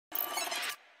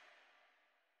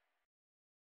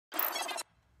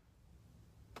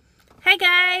Hi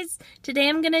guys! Today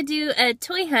I'm going to do a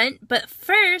toy hunt, but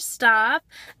first off,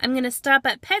 I'm going to stop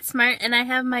at Petsmart and I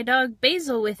have my dog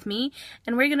Basil with me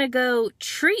and we're going to go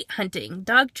treat hunting,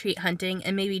 dog treat hunting,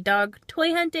 and maybe dog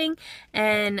toy hunting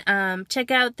and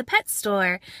check out the pet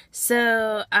store.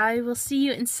 So I will see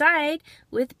you inside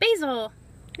with Basil.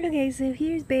 Okay, so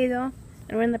here's Basil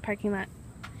and we're in the parking lot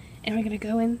and we're going to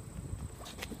go in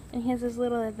and he has his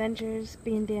little Avengers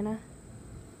bandana.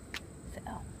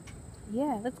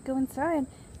 Yeah, let's go inside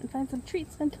and find some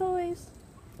treats and toys.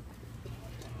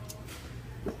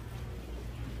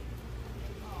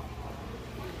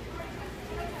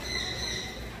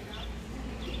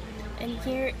 And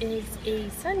here is a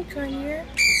sun conure.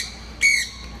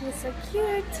 He's so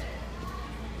cute.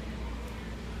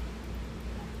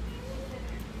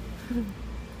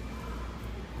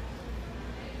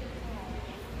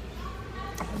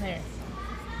 There.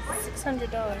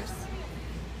 $600.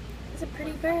 It's a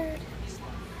pretty bird.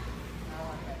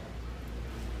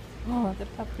 Oh, the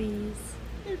puppies.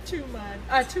 They're 8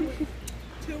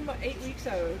 weeks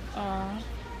old. Aw.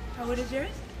 How old is yours?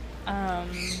 5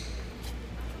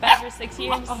 or 6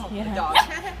 years. Oh, yeah. Dog.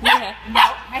 Yeah.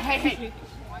 No. Hey.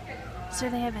 So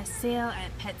they have a sale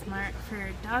at Petsmart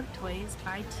for dog toys,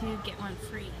 buy 2 get 1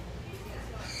 free.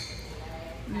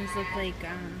 And these look like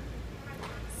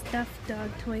stuffed dog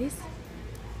toys.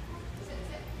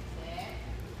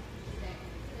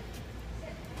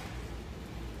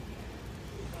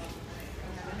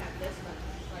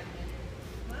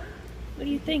 What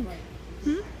do you think?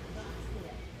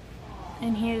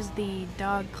 And here's the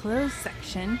dog clothes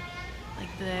section.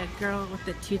 Like the girl with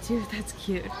the tutu, that's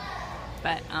cute.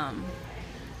 But I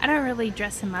don't really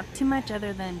dress him up too much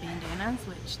other than bandanas,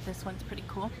 which this one's pretty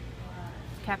cool.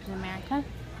 Captain America.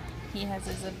 He has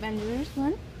his Avengers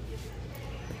one.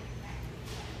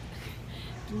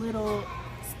 Little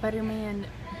Spider-Man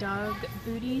dog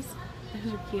booties.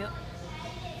 Those are cute.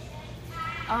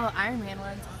 Oh, Iron Man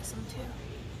one's awesome too.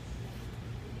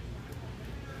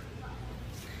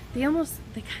 They kind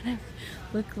of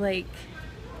look like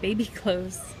baby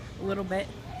clothes a little bit.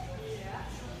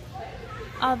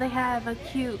 Oh, they have a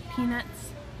cute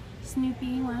Peanuts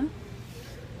Snoopy one.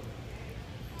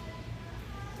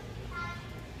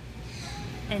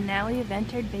 And now we have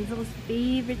entered Basil's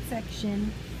favorite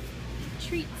section,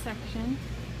 treat section.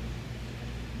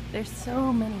 There's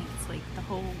so many, it's like the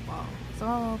whole wall. It's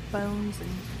all bones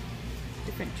and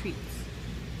different treats.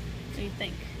 What do you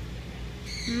think?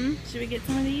 Should we get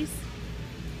some of these?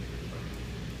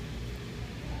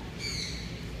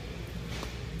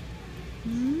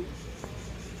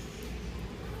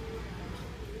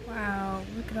 Wow,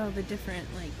 look at all the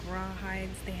different like raw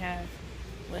hides they have.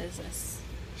 What is this?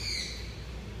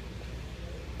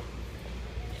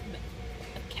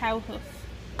 A cow hoof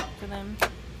for them.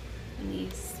 And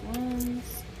these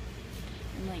ones.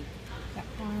 And like that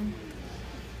one.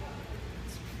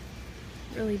 It's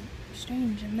really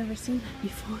strange. I've never seen that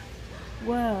before.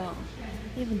 Whoa.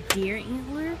 They have a deer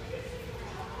antler?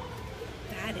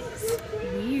 That is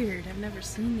weird. I've never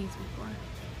seen these before.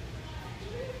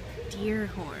 Deer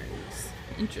horns.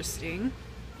 Interesting.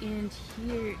 And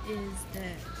here is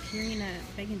the Purina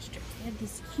bacon strips. They have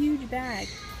this huge bag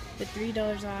with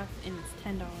 $3 off and it's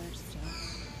 $10. So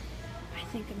I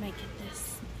think I might get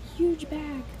this huge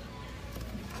bag.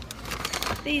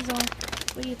 Basil,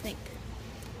 what do you think?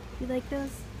 You like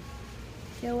those?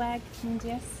 Joe Wag means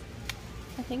yes,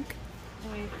 I think.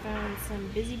 And we found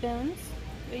some busy bones.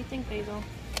 What do you think, Basil?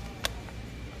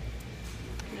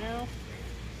 No?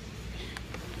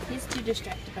 He's too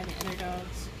distracted by the other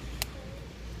dogs.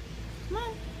 Come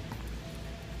on.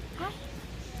 Hi.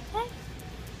 Hi.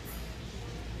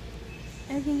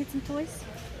 Anything get some toys?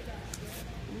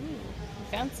 Ooh, we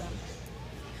found some.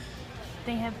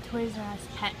 They have Toys R Us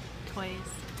pet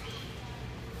toys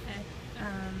at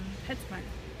Petsmart.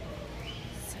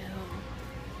 So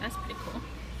that's pretty cool.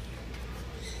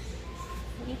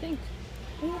 What do you think?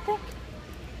 What do you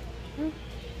think?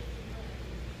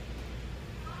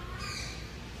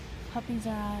 Puppies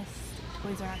R Us,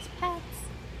 Toys R Us pets.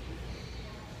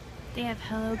 They have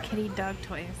Hello Kitty dog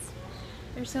toys.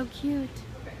 They're so cute.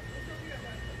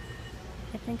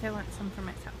 I think I want some for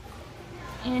myself.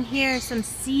 And here are some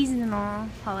seasonal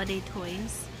holiday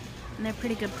toys. And they're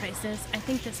pretty good prices. I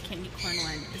think this candy corn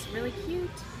one is really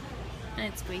cute.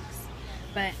 And it squeaks.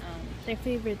 But their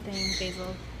favorite thing,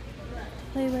 Basil, to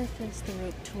play with is the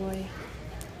rope toy.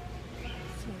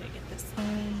 So we get this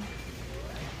one.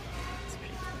 It's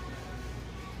pretty cool.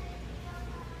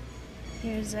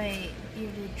 Here's a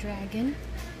bearded dragon.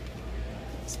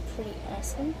 It's pretty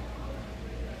awesome.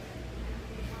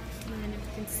 And if you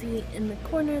can see in the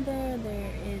corner there,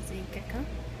 there is a gecko.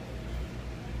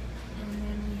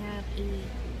 a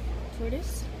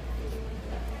tortoise.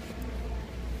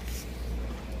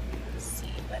 Let's see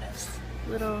what else.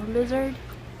 Little lizard.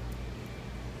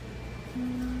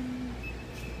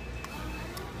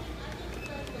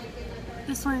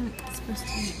 This one is supposed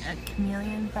to be a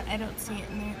chameleon, but I don't see it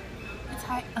in there. It's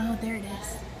high. Oh, there it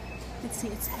is. You can see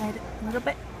its head a little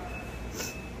bit.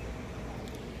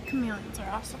 Chameleons are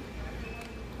awesome.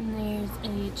 And there's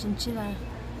a chinchilla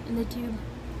in the tube.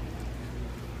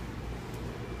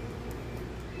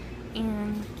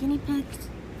 And guinea pigs.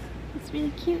 It's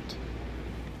really cute.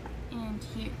 And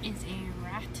here is a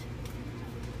rat.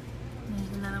 And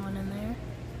there's another one in there.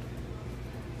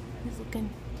 He's looking,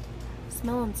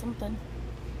 smelling something.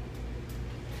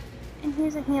 And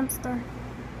here's a hamster.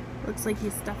 Looks like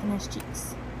he's stuffing his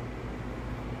cheeks.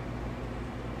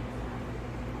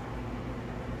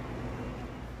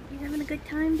 You having a good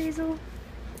time, Basil?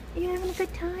 Are you having a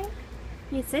good time?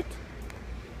 You sit.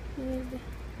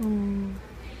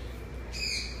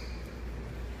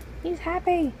 He's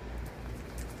happy.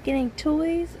 Getting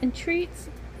toys and treats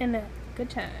and a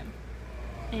good time.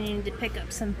 I need to pick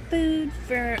up some food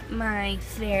for my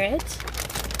ferret.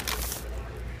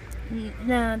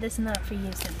 No, this is not for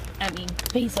you,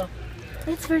 Basil.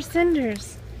 It's for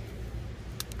Cinders.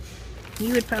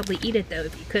 You would probably eat it though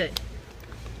if you could.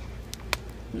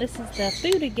 This is the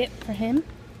food I get for him.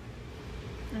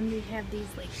 And we have these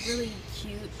like really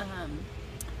cute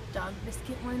dog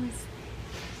biscuit ones.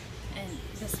 And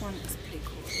this one is pretty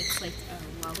cool. It's like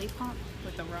a lollipop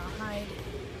with a rawhide.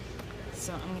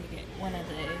 So I'm gonna get one of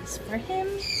those for him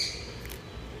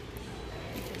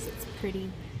because it's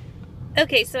pretty.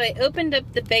 Okay, so I opened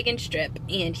up the bacon strip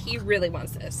and he really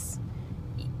wants this.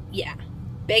 Yeah,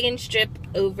 bacon strip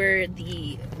over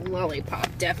the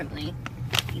lollipop, definitely.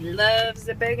 He loves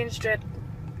the bacon strip.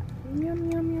 Yum,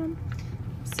 yum, yum.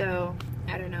 So,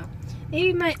 I don't know.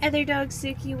 Maybe my other dog,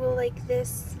 Suki, will like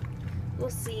this. We'll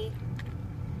see.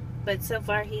 But so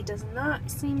far, he does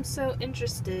not seem so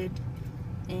interested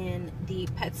in the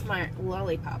Petsmart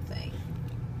lollipop thing.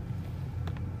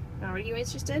 Are you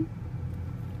interested?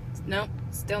 Nope,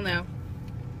 still no.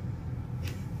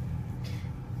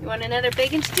 You want another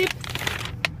bacon strip?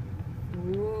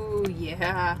 Ooh,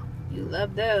 yeah. You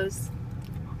love those.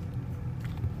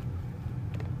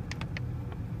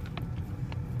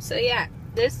 So yeah,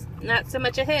 this, not so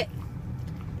much a hit.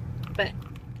 But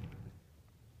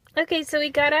okay, so we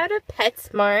got out of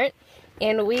PetSmart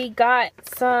and we got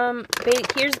some,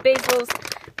 here's Basil's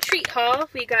treat haul.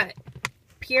 We got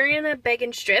Purina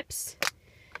bacon strips,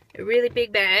 a really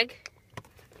big bag.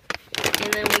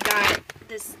 And then we got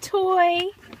this toy.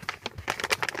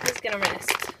 He's gonna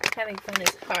rest. Having fun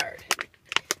is hard.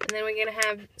 And then we're gonna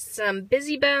have some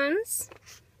Busy Bones.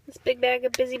 This big bag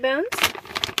of Busy Bones.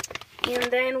 And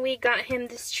then we got him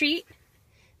this treat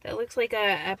that looks like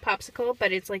a popsicle,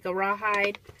 but it's like a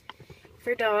rawhide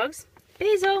for dogs.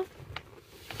 Basil!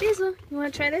 Basil, you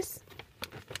want to try this?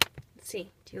 Let's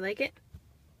see. Do you like it?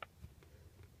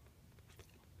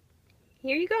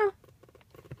 Here you go.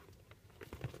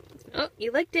 Oh,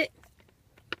 you liked it.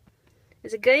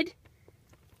 Is it good?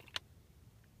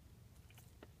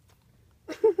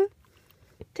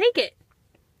 Take it.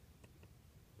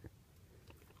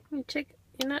 You check.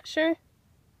 You're not sure?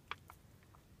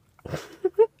 That's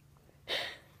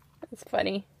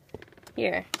funny.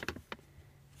 Here.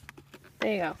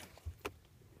 There you go.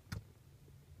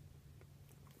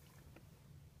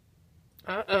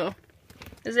 Uh-oh.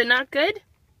 Is it not good?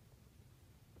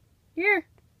 Here.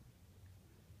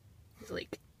 He's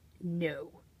like,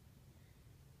 no.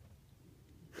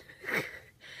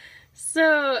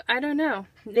 So, I don't know.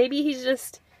 Maybe he's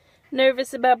just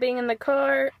nervous about being in the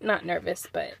car. Not nervous,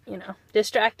 but, you know,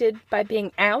 distracted by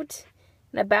being out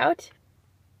and about.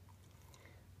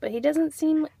 But he doesn't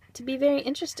seem to be very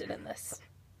interested in this.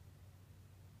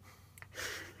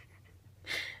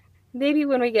 Maybe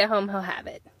when we get home, he'll have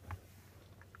it.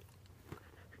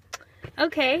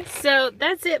 Okay, so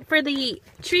that's it for the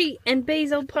treat and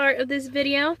Basil part of this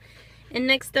video. And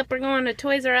next up, we're going to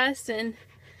Toys R Us and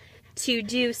to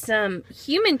do some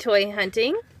human toy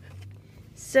hunting.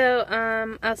 So,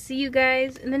 I'll see you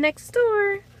guys in the next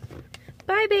store.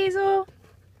 Bye, Basil.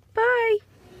 Bye.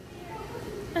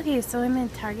 Okay, so I'm in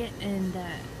Target in the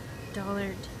 $1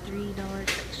 to $3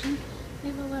 section. They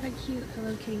have a lot of cute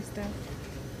Hello Kitty stuff.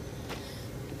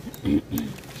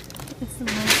 It's the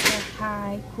Monster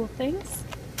High cool things.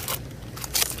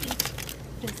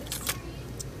 What is this?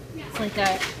 It's like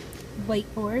a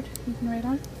whiteboard you can write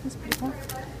on. That's pretty cool.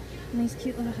 And these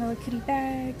cute little Hello Kitty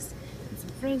bags and some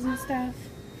Frozen stuff.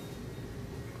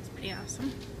 It's pretty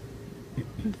awesome.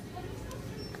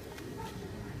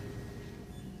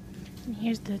 And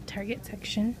here's the Target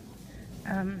section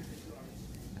you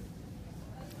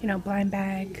know, blind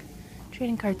bag,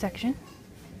 trading card section.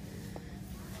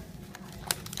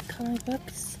 Comic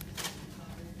books.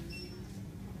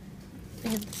 They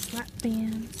have the slap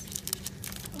bands.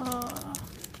 Oh,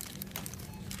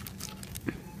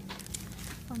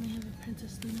 they have a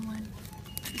Princess Luna one.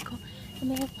 Pretty cool.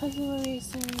 And they have puzzle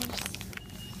erasers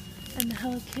and the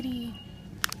Hello Kitty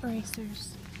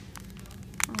erasers.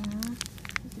 Aww.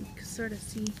 You can sort of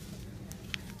see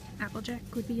Applejack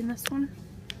would be in this one.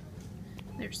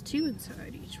 There's 2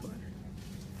 inside each one.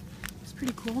 It's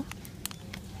pretty cool.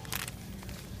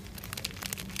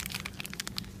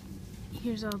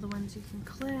 Here's all the ones you can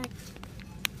collect.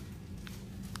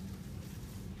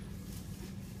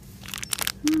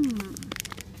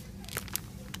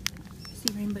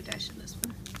 See Rainbow Dash in this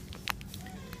one.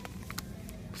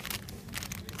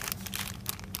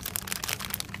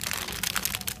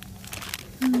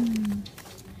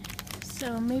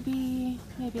 So maybe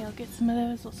I'll get some of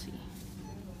those. We'll see.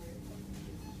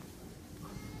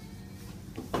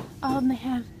 Oh, and they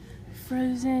have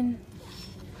Frozen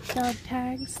dog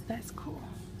tags. That's cool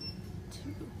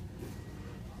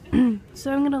too.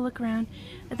 So I'm gonna look around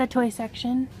at the toy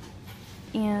section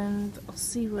and I'll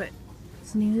see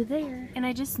what's new there. And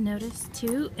I just noticed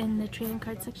too, in the trading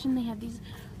card section, they have these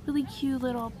really cute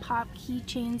little pop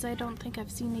keychains. I don't think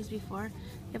I've seen these before.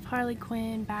 They have Harley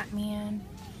Quinn, Batman,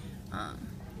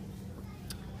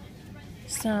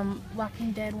 some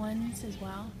Walking Dead ones as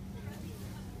well.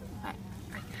 I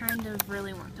kind of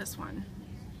really want this one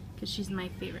because she's my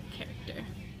favorite character.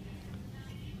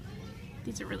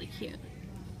 These are really cute.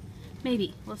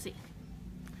 Maybe, we'll see.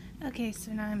 Okay,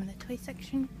 so now I'm in the toy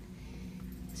section.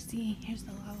 Let's see, here's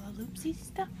the Lala Loopsy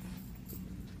stuff.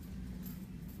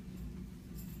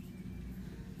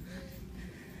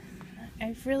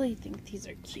 I really think these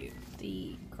are cute.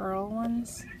 The girl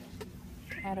ones,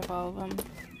 out of all of them,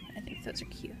 I think those are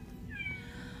cute.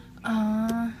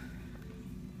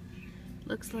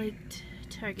 Looks like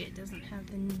Target doesn't have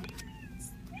the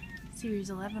Series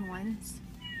 11 ones.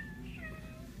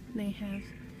 They have,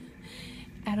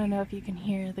 I don't know if you can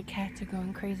hear, the cats are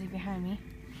going crazy behind me.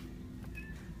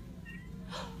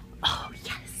 Oh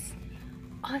yes!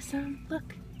 Awesome!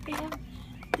 Look, they have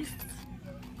these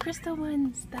crystal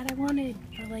ones that I wanted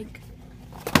for like,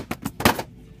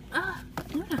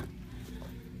 Luna.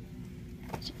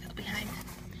 She fell behind.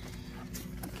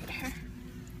 Look at her.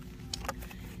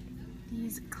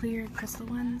 These clear crystal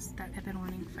ones that I've been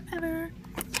wanting forever.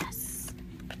 Yes!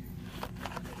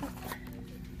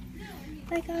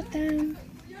 I got them.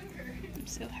 I'm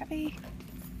so happy.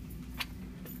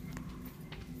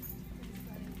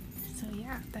 So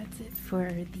yeah, that's it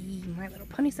for the My Little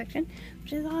Pony section,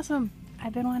 which is awesome.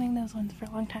 I've been wanting those ones for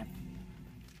a long time.